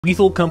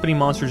Lethal Company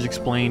Monsters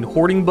Explained,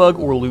 Hoarding Bug,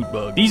 or Loot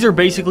Bug. These are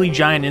basically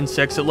giant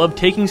insects that love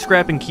taking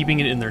scrap and keeping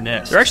it in their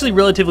nest. They're actually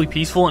relatively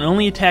peaceful and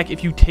only attack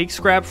if you take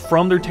scrap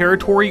from their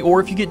territory or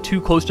if you get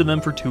too close to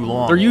them for too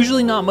long. They're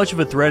usually not much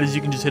of a threat, as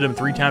you can just hit them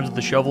 3 times with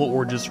the shovel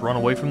or just run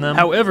away from them.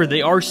 However,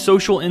 they are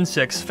social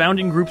insects found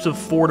in groups of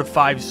 4 to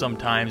 5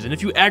 sometimes, and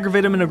if you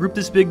aggravate them in a group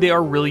this big, they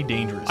are really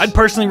dangerous. I'd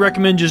personally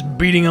recommend just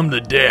beating them to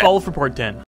death. Follow for part 10.